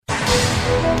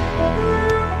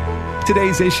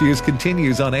Today's Issues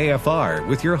continues on AFR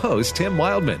with your host, Tim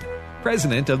Wildman,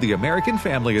 President of the American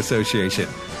Family Association.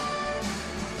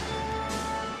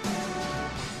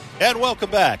 And welcome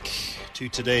back to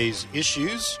today's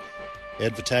Issues.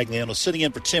 Ed Vitagliano sitting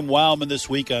in for Tim Wildman this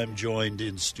week. I'm joined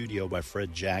in studio by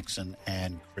Fred Jackson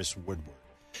and Chris Woodward.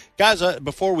 Guys,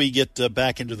 before we get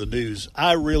back into the news,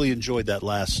 I really enjoyed that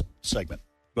last segment,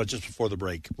 but just before the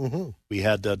break. Mm-hmm. We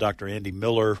had Dr. Andy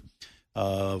Miller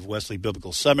of Wesley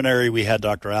Biblical Seminary. We had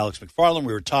Dr. Alex McFarland.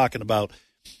 We were talking about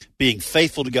being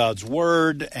faithful to God's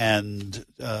Word and,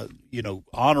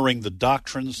 honoring the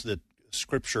doctrines that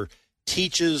Scripture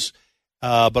teaches,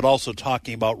 but also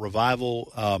talking about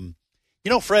revival.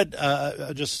 Fred,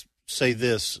 I'll just say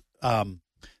this.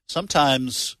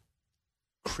 Sometimes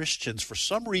Christians, for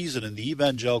some reason in the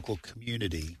evangelical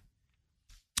community,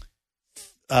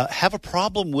 have a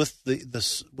problem with the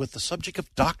subject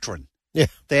of doctrine. Yeah.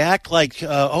 They act like,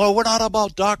 we're not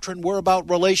about doctrine, we're about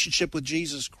relationship with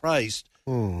Jesus Christ.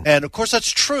 And, of course, that's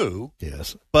true.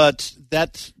 Yes. But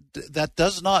that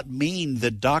does not mean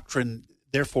that doctrine,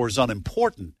 therefore, is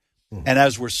unimportant. And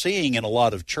as we're seeing in a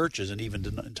lot of churches and even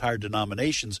entire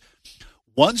denominations,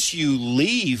 once you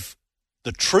leave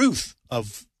the truth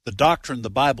of the doctrine the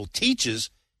Bible teaches,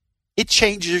 it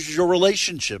changes your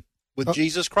relationship with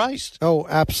Jesus Christ. Oh,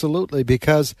 absolutely.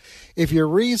 Because if you're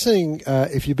reasoning,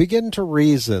 if you begin to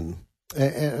reason,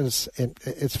 and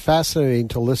it's fascinating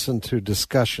to listen to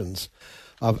discussions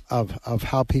of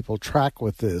how people track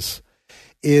with this,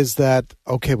 is that,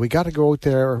 okay, we got to go out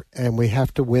there and we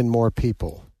have to win more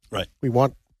people. Right. We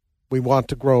want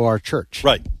to grow our church.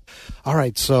 Right. All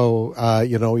right. So,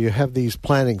 you have these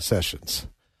planning sessions.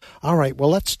 All right. Well,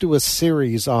 let's do a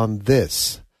series on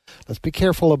this. Let's be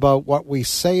careful about what we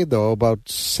say, though, about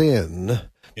sin,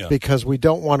 because we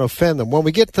don't want to offend them. When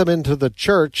we get them into the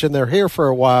church and they're here for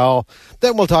a while,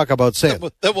 then we'll talk about sin.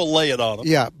 Then we'll lay it on them.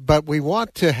 Yeah, but we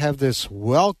want to have this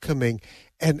welcoming,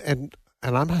 and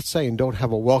I'm not saying don't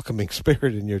have a welcoming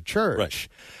spirit in your church, right.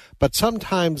 But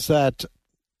sometimes that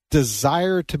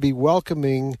desire to be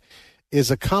welcoming is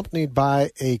accompanied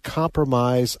by a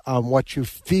compromise on what you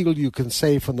feel you can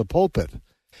say from the pulpit.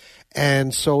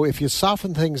 And so if you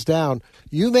soften things down,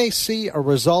 you may see a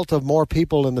result of more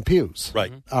people in the pews.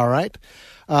 Right. All right?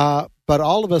 But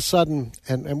all of a sudden,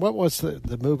 and what was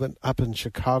the movement up in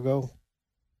Chicago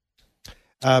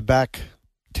back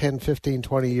 10, 15,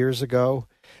 20 years ago?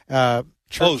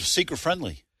 Seeker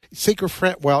Friendly.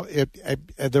 Well,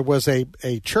 there was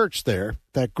a church there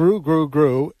that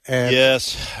grew. And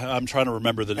yes, I'm trying to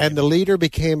remember the name. And the leader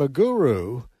became a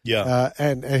guru. Yeah.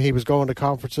 And he was going to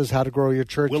conferences, how to grow your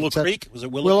church. Willow Creek? Was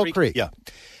it Willow Creek? Yeah.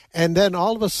 And then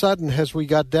all of a sudden, as we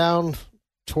got down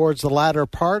towards the latter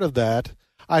part of that,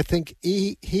 I think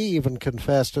he even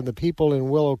confessed, and the people in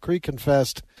Willow Creek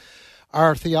confessed,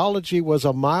 our theology was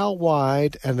a mile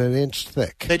wide and an inch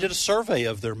thick. They did a survey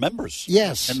of their members.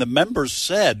 Yes. And the members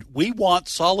said, we want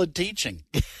solid teaching.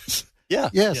 Yes. Yeah.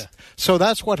 Yes. Yeah. So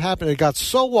that's what happened. It got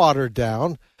so watered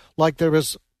down, like there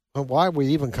was, why are we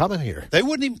even coming here? They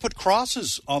wouldn't even put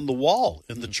crosses on the wall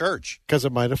in the church. Because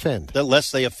it might offend.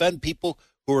 Lest they offend people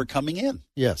who are coming in.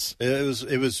 Yes.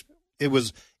 It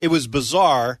was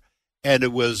bizarre, and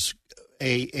it was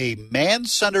a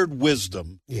man-centered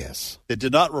wisdom. Yes. That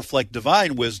did not reflect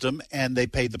divine wisdom, and they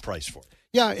paid the price for it.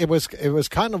 Yeah, it was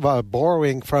kind of a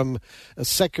borrowing from a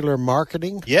secular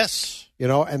marketing. Yes.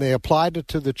 And they applied it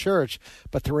to the church.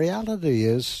 But the reality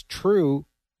is, true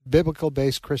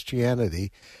biblical-based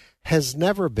Christianity has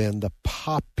never been the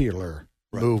popular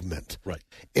movement. Right.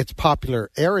 It's popular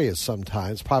areas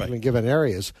sometimes, popular in given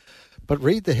areas. But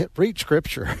read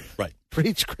Scripture. Right.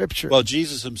 Read Scripture. Well,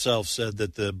 Jesus himself said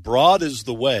that the broad is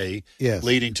the way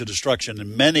leading to destruction,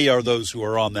 and many are those who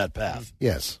are on that path.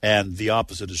 Yes. And the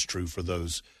opposite is true for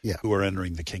those who are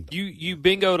entering the kingdom. You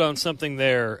bingoed on something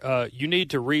there. You need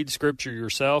to read Scripture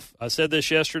yourself. I said this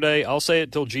yesterday. I'll say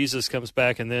it till Jesus comes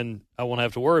back, and then I won't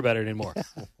have to worry about it anymore.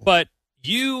 But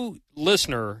you,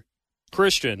 listener,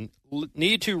 Christian,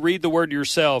 need to read the Word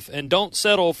yourself, and don't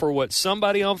settle for what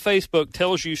somebody on Facebook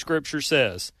tells you Scripture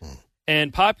says.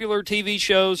 And popular TV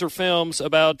shows or films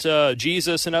about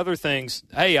Jesus and other things,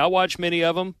 hey, I watch many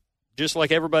of them, just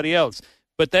like everybody else.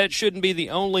 But that shouldn't be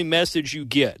the only message you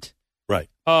get. Right.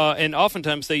 And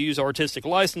oftentimes they use artistic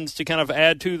license to kind of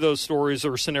add to those stories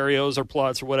or scenarios or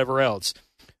plots or whatever else.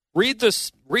 Read the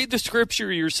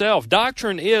Scripture yourself.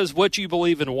 Doctrine is what you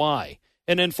believe and why.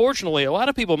 And unfortunately, a lot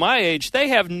of people my age, they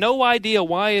have no idea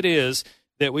why it is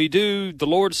that we do the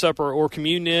Lord's Supper or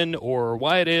communion, or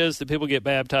why it is that people get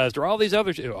baptized, or all these other.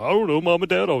 I don't know, Mom and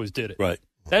Dad always did it. Right.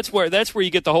 That's where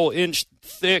you get the whole inch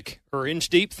thick or inch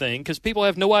deep thing, because people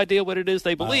have no idea what it is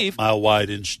they believe. Mile wide,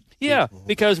 inch deep. Yeah,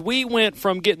 because we went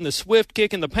from getting the swift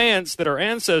kick in the pants that our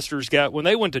ancestors got when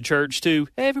they went to church to,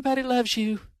 hey, everybody loves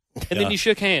you. And then you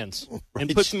shook hands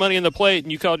and put some money in the plate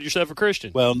and you called yourself a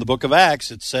Christian. Well, in the book of Acts,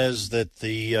 it says that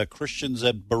the Christians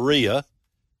at Berea,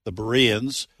 the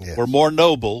Bereans, were more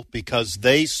noble because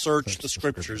they searched the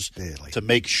scriptures to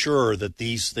make sure that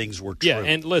these things were true. Yeah,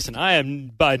 and listen, I am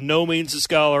by no means a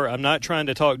scholar. I'm not trying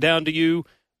to talk down to you,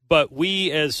 but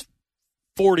we as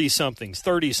 40-somethings,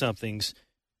 30-somethings,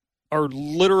 are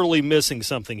literally missing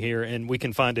something here, and we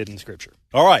can find it in Scripture.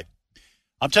 All right.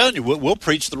 I'm telling you, we'll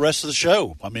preach the rest of the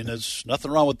show. I mean, there's nothing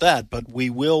wrong with that, but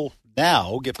we will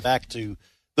now get back to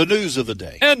the news of the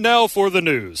day. And now for the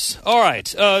news. All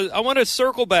right. I want to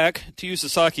circle back, to use the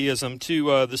Sakiism,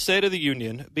 to the State of the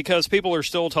Union, because people are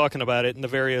still talking about it and the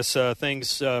various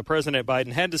things President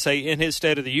Biden had to say in his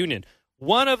State of the Union.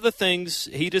 One of the things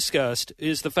he discussed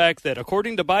is the fact that,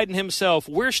 according to Biden himself,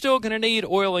 we're still going to need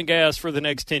oil and gas for the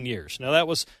next 10 years. Now, that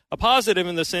was a positive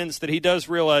in the sense that he does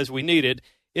realize we need it.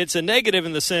 It's a negative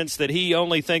in the sense that he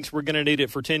only thinks we're going to need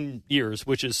it for 10 years,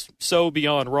 which is so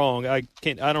beyond wrong. I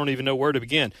don't even know where to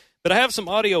begin. But I have some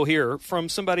audio here from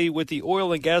somebody with the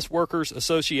Oil and Gas Workers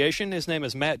Association. His name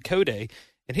is Matt Code,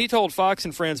 and he told Fox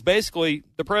and Friends basically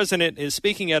the president is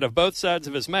speaking out of both sides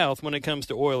of his mouth when it comes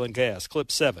to oil and gas.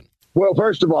 Clip 7. Well,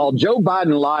 first of all, Joe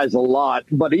Biden lies a lot,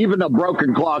 but even a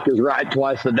broken clock is right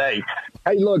twice a day.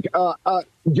 Hey, look,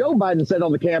 Joe Biden said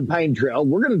on the campaign trail,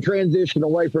 we're going to transition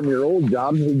away from your old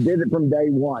jobs. He did it from day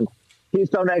one.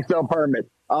 Keystone XL permit,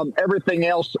 everything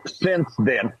else since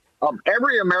then.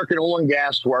 Every American oil and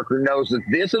gas worker knows that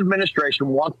this administration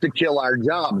wants to kill our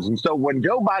jobs. And so when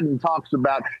Joe Biden talks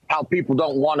about how people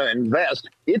don't want to invest,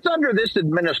 it's under this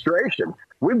administration.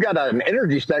 We've got an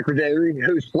energy secretary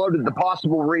who's floated the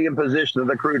possible reimposition of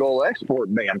the crude oil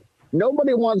export ban.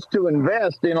 Nobody wants to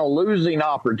invest in a losing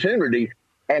opportunity.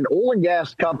 And oil and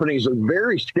gas companies are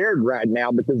very scared right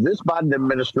now because this Biden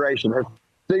administration has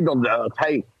signaled to us,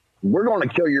 hey, we're going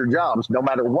to kill your jobs no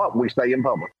matter what we say in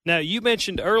public. Now, you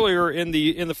mentioned earlier in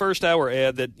the first hour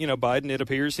ad that, Biden, it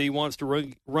appears he wants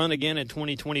to run again in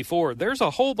 2024. There's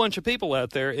a whole bunch of people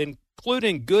out there,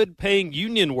 including good-paying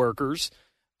union workers,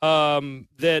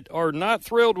 that are not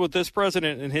thrilled with this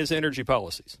president and his energy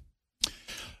policies.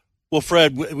 Well,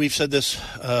 Fred, we've said this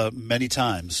many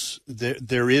times.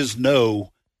 There is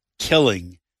no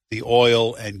killing the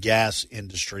oil and gas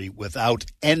industry without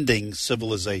ending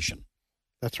civilization.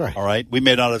 That's right. All right. We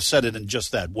may not have said it in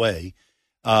just that way,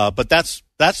 but that's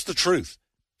the truth.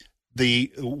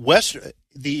 The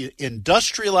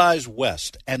industrialized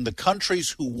West and the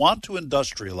countries who want to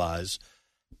industrialize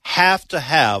have to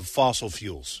have fossil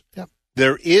fuels. Yep.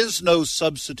 There is no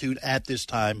substitute at this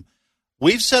time.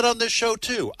 We've said on this show,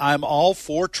 too, I'm all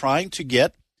for trying to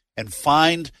get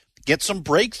some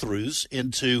breakthroughs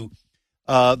into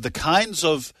the kinds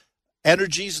of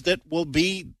energies that will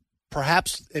be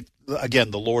perhaps,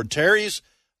 again, the Lord tarries,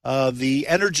 the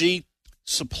energy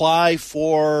supply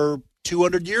for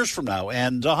 200 years from now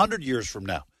and 100 years from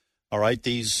now. All right,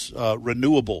 these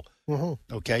renewable,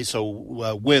 okay,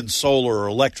 so wind, solar, or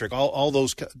electric, all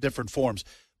those different forms.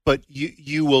 But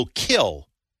you will kill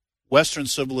Western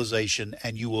civilization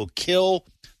and you will kill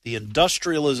the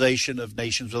industrialization of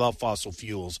nations without fossil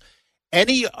fuels.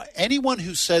 Anyone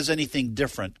who says anything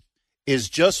different is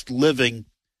just living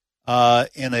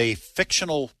in a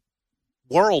fictional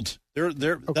world.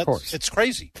 Of course. It's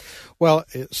crazy. Well,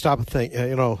 stop and think.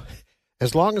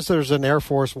 As long as there's an Air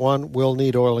Force One, we'll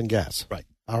need oil and gas. Right.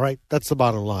 All right? That's the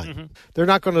bottom line. Mm-hmm. They're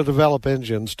not going to develop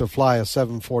engines to fly a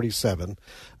 747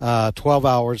 12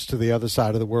 hours to the other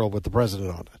side of the world with the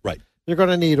president on it. Right. You're going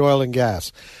to need oil and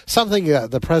gas. Something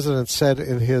the president said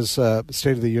in his State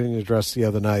of the Union address the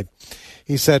other night.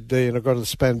 He said they're going to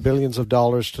spend billions of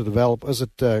dollars to develop, was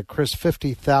it, Chris,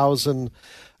 50,000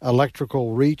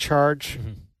 electrical recharge?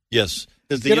 Mm-hmm. Yes.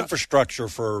 There's the infrastructure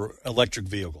for electric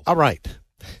vehicles. All right.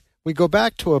 We go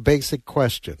back to a basic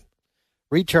question.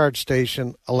 Recharge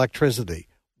station, electricity.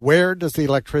 Where does the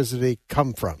electricity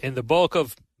come from? In the bulk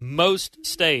of most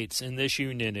states in this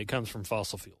union, it comes from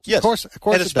fossil fuels. Yes. Of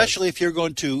course and especially if you're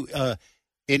going to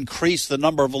increase the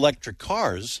number of electric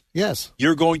cars, yes,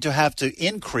 you're going to have to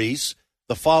increase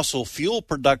the fossil fuel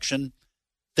production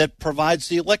that provides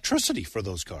the electricity for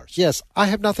those cars. Yes, I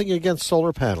have nothing against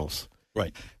solar panels.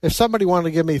 Right. If somebody wanted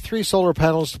to give me 3 solar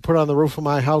panels to put on the roof of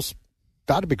my house,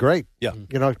 that'd be great. Yeah.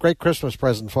 Great Christmas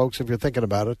present, folks, if you're thinking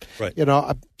about it. Right.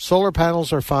 Solar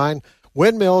panels are fine.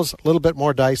 Windmills, a little bit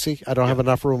more dicey. I don't have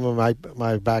enough room in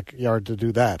my backyard to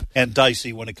do that. And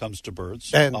dicey when it comes to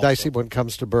birds. And also. dicey when it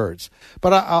comes to birds.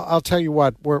 But I'll tell you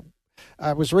what,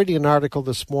 I was reading an article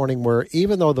this morning where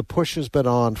even though the push has been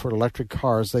on for electric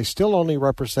cars, they still only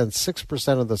represent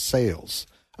 6% of the sales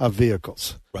of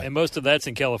vehicles. Right. And most of that's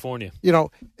in California. You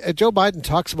know, Joe Biden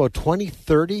talks about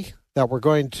 2030 that we're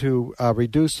going to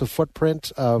reduce the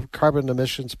footprint of carbon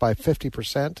emissions by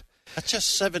 50%.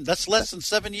 That's less than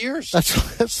 7 years.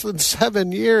 That's less than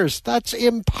 7 years. That's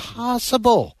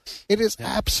impossible. It is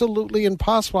absolutely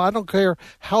impossible. I don't care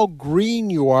how green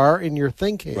you are in your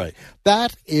thinking. Right.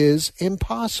 That is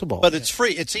impossible. But it's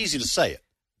free. It's easy to say it.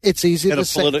 It's easy to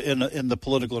say. In the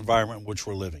political environment in which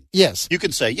we're living. Yes. You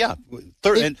can say,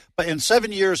 but in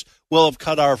 7 years, we'll have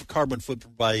cut our carbon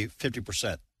footprint by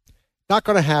 50%. Not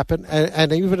going to happen.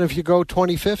 And even if you go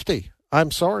 2050,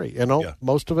 I'm sorry.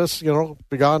 Most of us,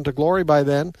 be gone to glory by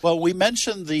then. Well, we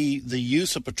mentioned the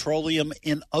use of petroleum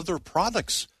in other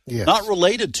products, yes. Not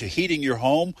related to heating your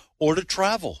home or to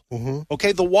travel. Mm-hmm.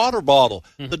 Okay, the water bottle,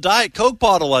 the Diet Coke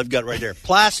bottle I've got right there,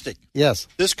 plastic. Yes.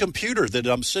 This computer that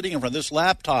I'm sitting in front of, this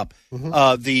laptop,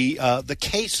 the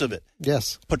case of it.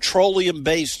 Yes.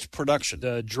 Petroleum-based production.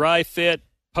 The dry fit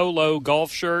polo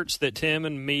golf shirts that Tim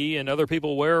and me and other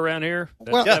people wear around here,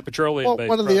 that's petroleum-based.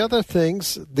 One of the other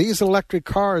things, these electric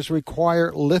cars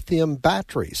require lithium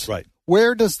batteries. Right.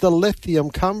 Where does the lithium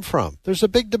come from? There's a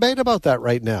big debate about that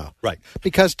right now. Right.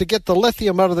 Because to get the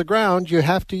lithium out of the ground, you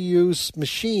have to use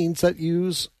machines that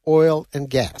use oil and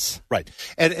gas. Right.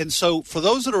 And so for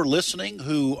those that are listening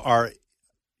who are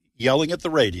yelling at the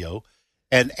radio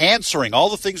and answering all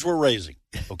the things we're raising,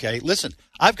 okay, listen,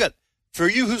 for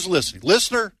you who's listening,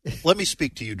 listener, let me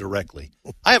speak to you directly.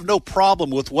 I have no problem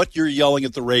with what you're yelling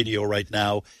at the radio right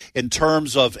now in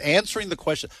terms of answering the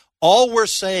question. All we're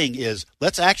saying is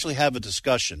let's actually have a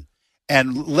discussion,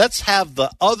 and let's have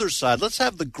the other side, let's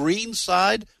have the green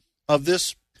side of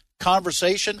this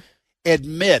conversation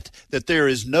admit that there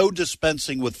is no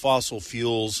dispensing with fossil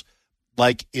fuels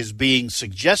like is being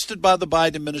suggested by the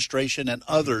Biden administration and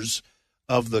others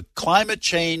of the climate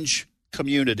change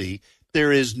community.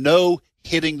 There is no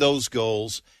hitting those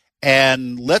goals.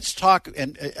 And let's talk,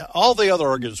 and all the other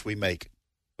arguments we make,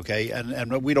 okay,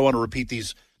 and we don't want to repeat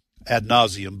these ad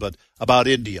nauseum, but about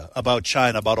India, about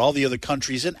China, about all the other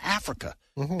countries in Africa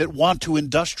that want to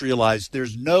industrialize.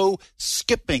 There's no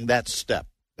skipping that step.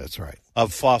 That's right.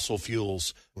 Of fossil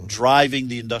fuels driving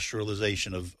the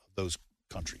industrialization of those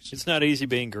countries. It's not easy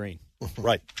being green.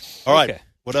 Right. All right. Okay.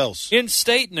 What else? In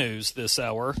state news this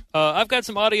hour, I've got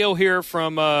some audio here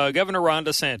from Governor Ron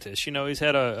DeSantis. He's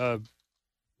had a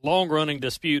long-running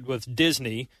dispute with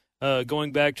Disney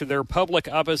going back to their public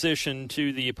opposition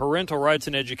to the parental rights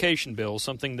and education bill,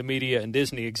 something the media and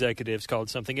Disney executives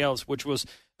called something else, which was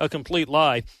a complete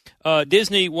lie.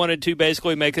 Disney wanted to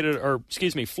basically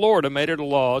Florida made it a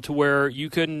law to where you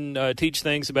couldn't teach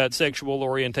things about sexual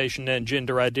orientation and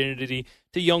gender identity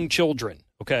to young children.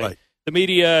 Okay. Right. The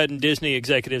media and Disney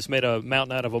executives made a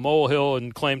mountain out of a molehill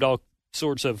and claimed all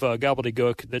sorts of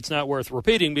gobbledygook that's not worth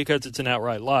repeating because it's an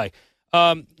outright lie.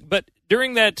 But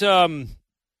during that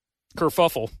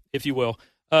kerfuffle, if you will,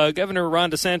 Governor Ron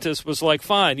DeSantis was like,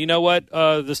 fine, you know what?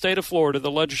 The state of Florida,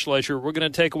 the legislature, we're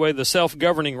going to take away the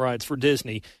self-governing rights for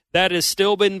Disney. That has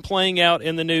still been playing out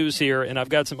in the news here, and I've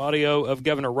got some audio of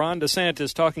Governor Ron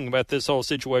DeSantis talking about this whole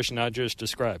situation I just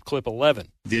described. Clip 11.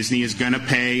 Disney is going to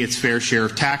pay its fair share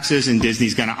of taxes, and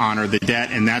Disney's going to honor the debt,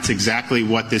 and that's exactly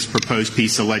what this proposed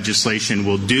piece of legislation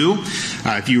will do.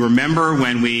 If you remember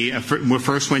when we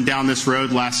first went down this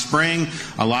road last spring,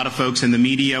 a lot of folks in the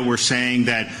media were saying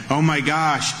that, oh my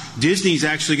gosh, Disney's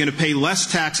actually going to pay less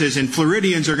taxes and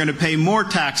Floridians are going to pay more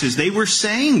taxes. They were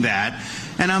saying that.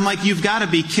 And I'm like, you've got to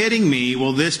be kidding me.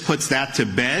 Well, this puts that to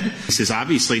bed. This is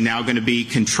obviously now going to be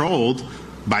controlled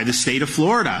by the state of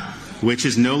Florida, which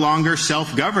is no longer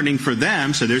self-governing for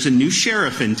them. So there's a new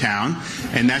sheriff in town,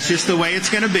 and that's just the way it's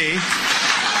going to be.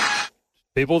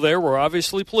 People there were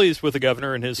obviously pleased with the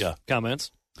governor and his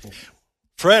comments.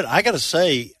 Fred, I got to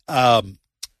say, Bob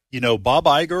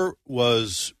Iger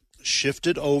was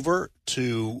shifted over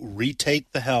to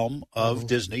retake the helm of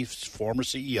Disney, former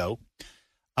CEO.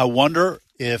 I wonder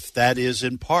if that is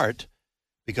in part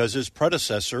because his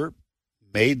predecessor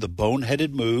made the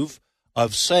boneheaded move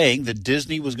of saying that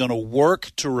Disney was going to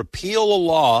work to repeal a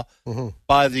law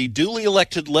by the duly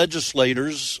elected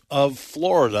legislators of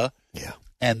Florida. Yeah.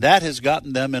 And that has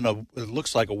gotten them it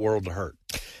looks like a world of hurt.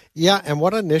 Yeah, and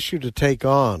what an issue to take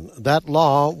on. That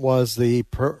law was the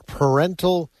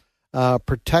parental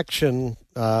protection,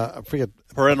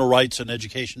 Parental rights and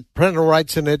education. Parental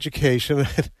rights and education.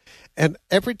 And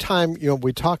every time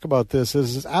we talk about this, it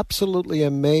is absolutely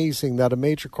amazing that a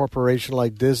major corporation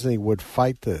like Disney would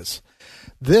fight this.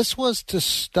 This was to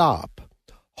stop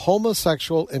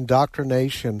homosexual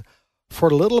indoctrination for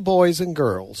little boys and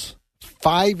girls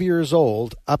 5 years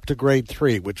old up to grade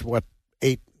 3, which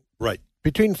 8? Right.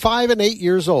 Between 5 and 8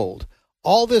 years old.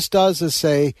 All this does is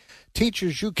say,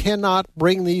 teachers, you cannot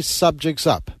bring these subjects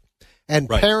up. And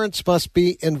parents must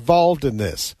be involved in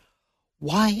this.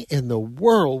 Why in the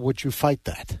world would you fight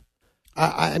that?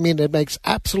 I mean, it makes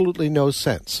absolutely no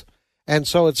sense. And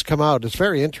so it's come out. It's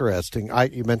very interesting.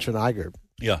 You mentioned Iger.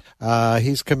 Yeah.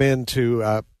 He's come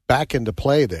back into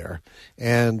play there.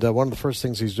 And one of the first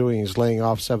things he's doing is laying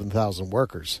off 7,000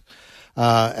 workers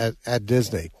at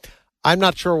Disney. I'm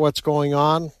not sure what's going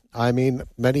on. I mean,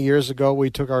 many years ago, we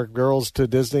took our girls to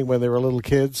Disney when they were little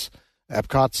kids,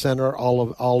 Epcot Center,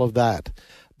 all of that.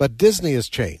 But Disney has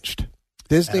changed.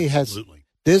 Disney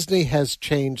has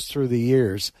changed through the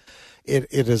years. It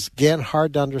is, again,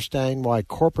 hard to understand why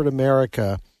corporate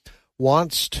America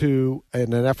wants to,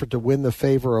 in an effort to win the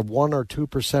favor of 1 or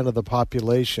 2% of the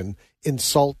population,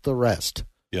 insult the rest.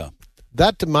 Yeah.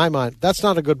 That, to my mind, that's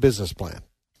not a good business plan.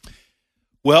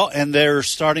 Well, and they're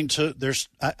starting to.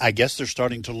 I guess they're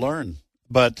starting to learn.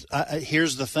 But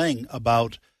here's the thing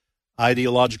about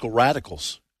ideological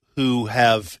radicals who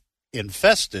have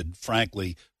infested,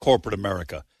 frankly, corporate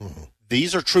America. Mm-hmm.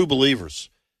 These are true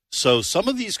believers. So some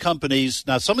of these companies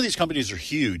are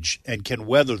huge and can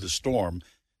weather the storm.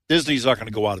 Disney's not going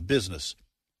to go out of business,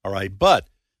 all right. But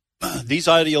these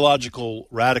ideological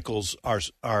radicals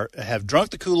have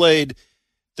drunk the Kool-Aid.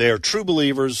 They are true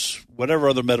believers, whatever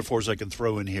other metaphors I can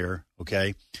throw in here,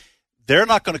 okay? They're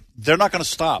not going to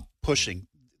stop pushing.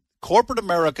 Corporate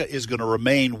America is going to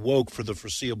remain woke for the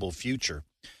foreseeable future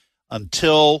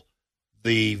until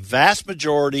the vast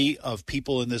majority of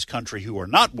people in this country who are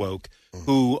not woke,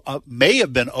 who may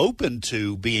have been open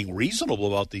to being reasonable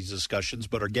about these discussions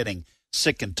but are getting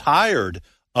sick and tired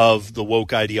of the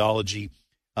woke ideology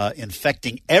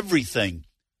infecting everything,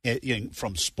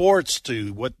 from sports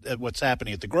to what's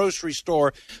happening at the grocery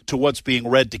store to what's being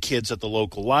read to kids at the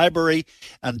local library.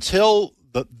 Until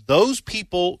those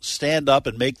people stand up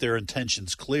and make their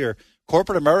intentions clear,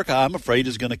 corporate America, I'm afraid,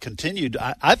 is going to continue.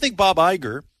 I think Bob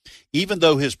Iger, even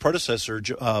though his predecessor,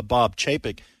 Bob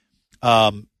Chapek,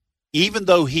 even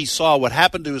though he saw what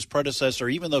happened to his predecessor,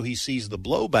 even though he sees the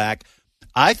blowback,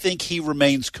 I think he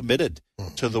remains committed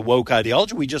to the woke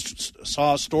ideology. We just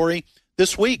saw a story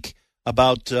this week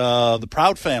about the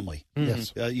Proud Family.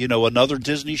 Yes. Another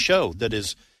Disney show that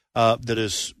is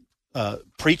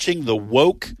preaching the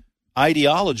woke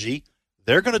ideology.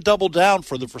 They're going to double down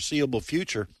for the foreseeable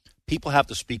future. People have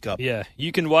to speak up. Yeah,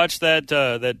 you can watch that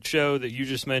show that you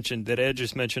just mentioned, that Ed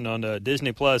just mentioned on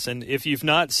Disney Plus. And if you've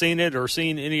not seen it or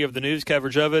seen any of the news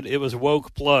coverage of it, it was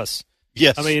Woke Plus.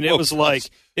 Yes, I mean, it was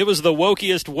the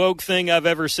wokiest woke thing I've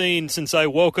ever seen since I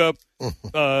woke up,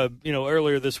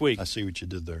 earlier this week. I see what you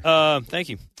did there. Thank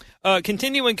you.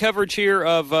 Continuing coverage here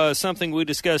of something we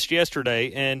discussed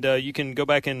yesterday, and you can go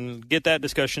back and get that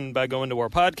discussion by going to our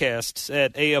podcasts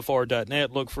at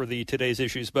afr.net. Look for the Today's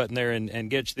Issues button there and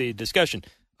get the discussion.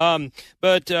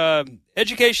 But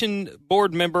Education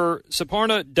Board member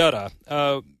Suparna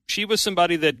Dutta, she was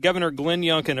somebody that Governor Glenn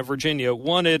Youngkin of Virginia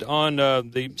wanted on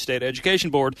the state education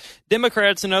board.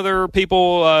 Democrats and other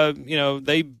people,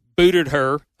 they booted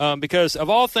her because, of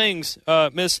all things,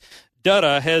 Miss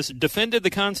Dutta has defended the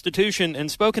Constitution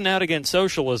and spoken out against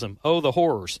socialism. Oh, the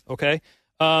horrors! Okay,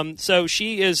 so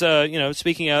she is,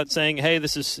 speaking out, saying, "Hey,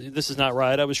 this is not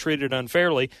right. I was treated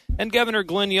unfairly." And Governor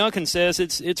Glenn Youngkin says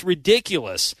it's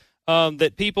ridiculous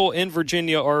that people in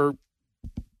Virginia are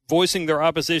voicing their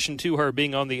opposition to her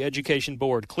being on the education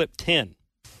board. Clip 10.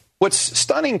 What's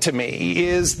stunning to me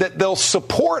is that they'll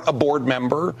support a board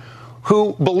member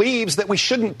who believes that we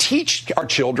shouldn't teach our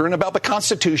children about the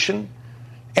Constitution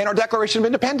and our Declaration of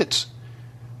Independence.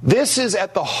 This is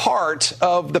at the heart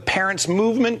of the parents'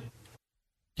 movement.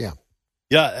 Yeah,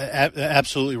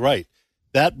 absolutely right.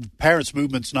 That parents'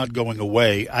 movement's not going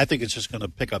away. I think it's just going to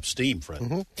pick up steam, Fred.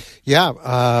 Mm-hmm.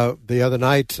 Yeah, the other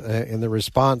night in the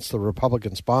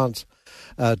Republican response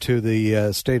to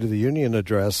the State of the Union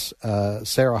address,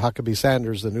 Sarah Huckabee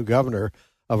Sanders, the new governor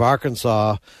of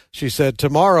Arkansas, she said,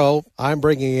 "Tomorrow I'm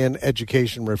bringing in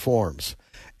education reforms."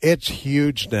 It's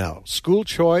huge now. School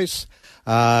choice.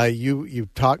 You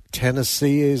talked,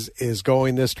 Tennessee is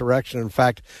going this direction. In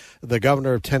fact, the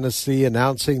governor of Tennessee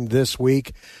announcing this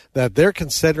week that they're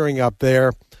considering up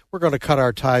there, we're going to cut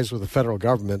our ties with the federal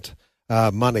government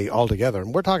money altogether.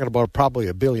 And we're talking about probably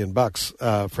 $1 billion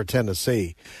for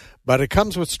Tennessee. But it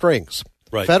comes with strings.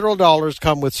 Right. Federal dollars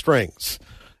come with strings.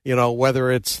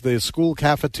 whether it's the school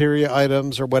cafeteria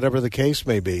items or whatever the case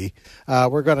may be,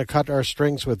 we're going to cut our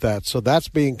strings with that. So that's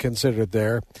being considered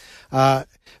there.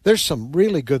 There's some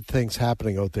really good things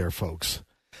happening out there, folks.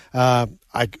 I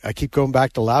keep going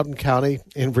back to Loudoun County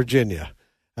in Virginia.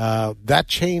 That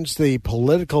changed the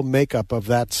political makeup of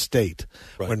that state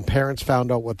when parents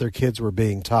found out what their kids were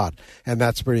being taught. And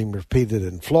that's being repeated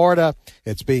in Florida.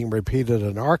 It's being repeated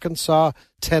in Arkansas,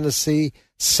 Tennessee.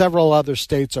 Several other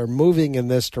states are moving in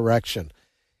this direction.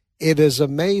 It is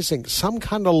amazing. Some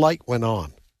kind of light went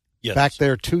on back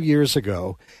there 2 years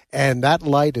ago, and that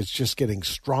light is just getting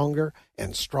stronger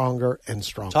and stronger and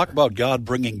stronger. Talk about God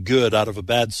bringing good out of a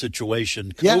bad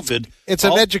situation. COVID. It's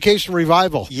an education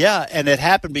revival. Yeah, and it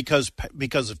happened because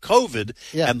of COVID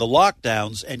and the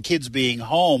lockdowns and kids being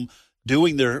home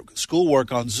doing their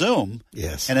schoolwork on Zoom.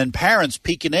 Yes. And then parents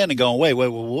peeking in and going, wait,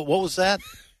 what was that?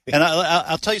 And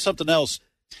I'll tell you something else.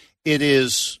 It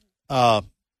is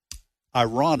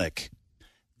ironic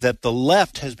that the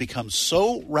left has become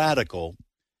so radical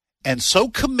and so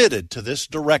committed to this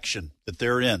direction that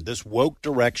they're in, this woke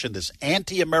direction, this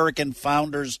anti-American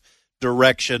founders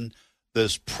direction,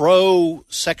 this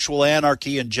pro-sexual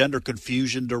anarchy and gender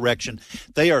confusion direction.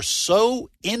 They are so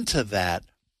into that,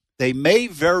 they may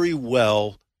very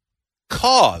well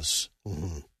cause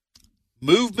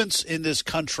movements in this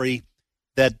country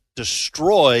that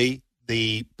destroy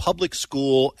the public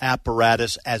school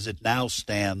apparatus as it now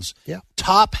stands,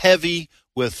 top heavy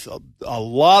with a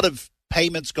lot of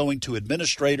payments going to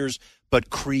administrators, but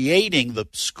creating the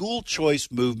school choice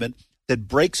movement that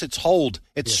breaks its hold,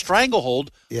 its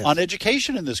stranglehold on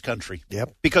education in this country.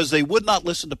 Because they would not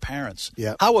listen to parents.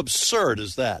 How absurd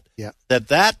is that?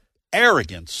 That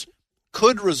arrogance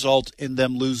could result in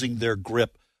them losing their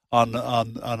grip on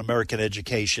American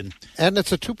education. And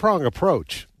it's a two-prong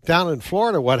approach. Down in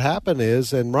Florida, what happened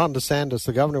is, and Ron DeSantis,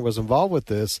 the governor, was involved with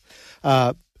this,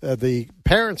 the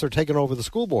parents are taking over the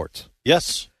school boards.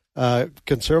 Yes.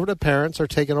 Conservative parents are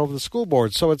taking over the school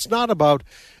boards. So it's not about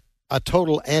a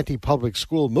total anti-public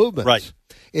school movement. Right.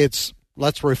 It's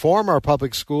let's reform our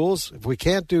public schools. If we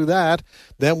can't do that,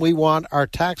 then we want our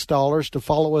tax dollars to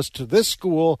follow us to this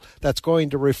school that's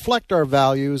going to reflect our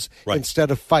values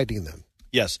instead of fighting them.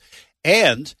 Yes.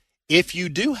 And if you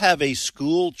do have a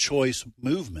school choice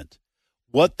movement,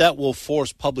 what that will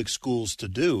force public schools to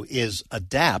do is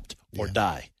adapt or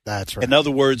die. That's right. In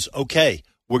other words, okay,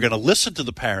 we're going to listen to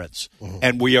the parents,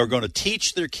 and we are going to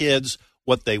teach their kids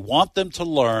what they want them to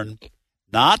learn,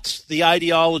 not the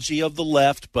ideology of the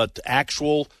left, but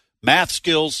actual math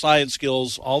skills, science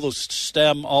skills, all those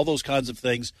STEM, all those kinds of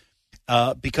things,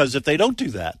 because if they don't do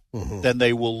that, then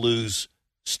they will lose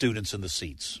students in the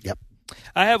seats. Yep.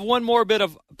 I have one more bit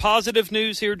of positive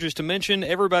news here just to mention.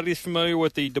 Everybody's familiar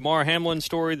with the Damar Hamlin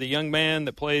story, the young man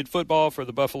that played football for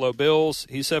the Buffalo Bills.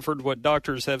 He suffered what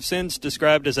doctors have since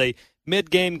described as a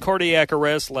mid-game cardiac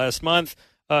arrest last month.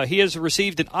 He has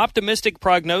received an optimistic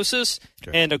prognosis,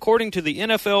 and according to the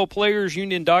NFL Players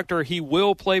Union doctor, he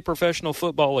will play professional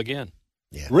football again.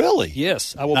 Yeah. Really?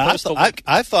 Yes. I will post the link.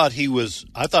 I thought he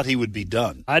would be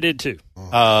done. I did too.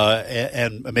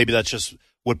 And maybe that's just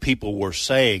what people were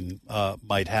saying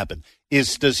might happen.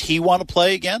 Does he want to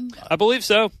play again? I believe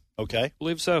so. Okay. I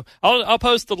believe so. I'll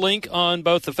post the link on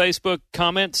both the Facebook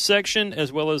comments section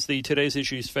as well as the Today's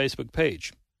Issues Facebook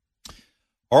page.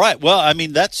 All right. Well, I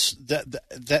mean,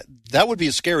 that would be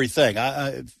a scary thing.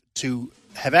 To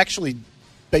have actually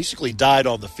basically died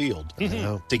on the field.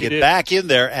 To get back in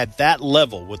there at that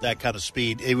level with that kind of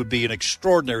speed, it would be an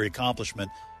extraordinary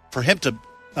accomplishment for him to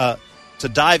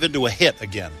dive into a hit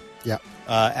again. Yeah.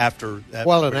 After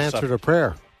an answer to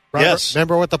prayer. Yes.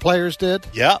 Remember what the players did?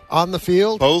 Yeah. On the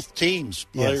field? Both teams.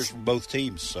 Players from both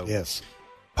teams. So yes.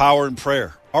 Power and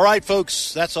prayer. All right,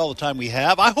 folks, that's all the time we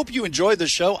have. I hope you enjoyed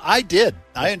this show. I did.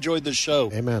 I enjoyed this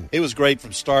show. Amen. It was great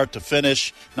from start to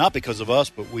finish, not because of us,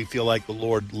 but we feel like the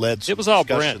Lord led some It was all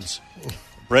discussions.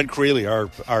 Brent Creeley,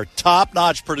 our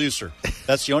top-notch producer.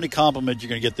 That's the only compliment you're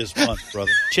going to get this month,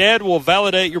 brother. Chad will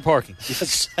validate your parking.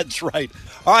 Yes, that's right.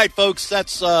 All right, folks,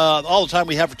 that's all the time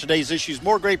we have for today's issues.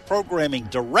 More great programming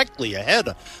directly ahead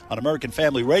on American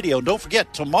Family Radio. And don't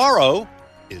forget, tomorrow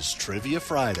is Trivia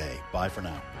Friday. Bye for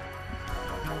now.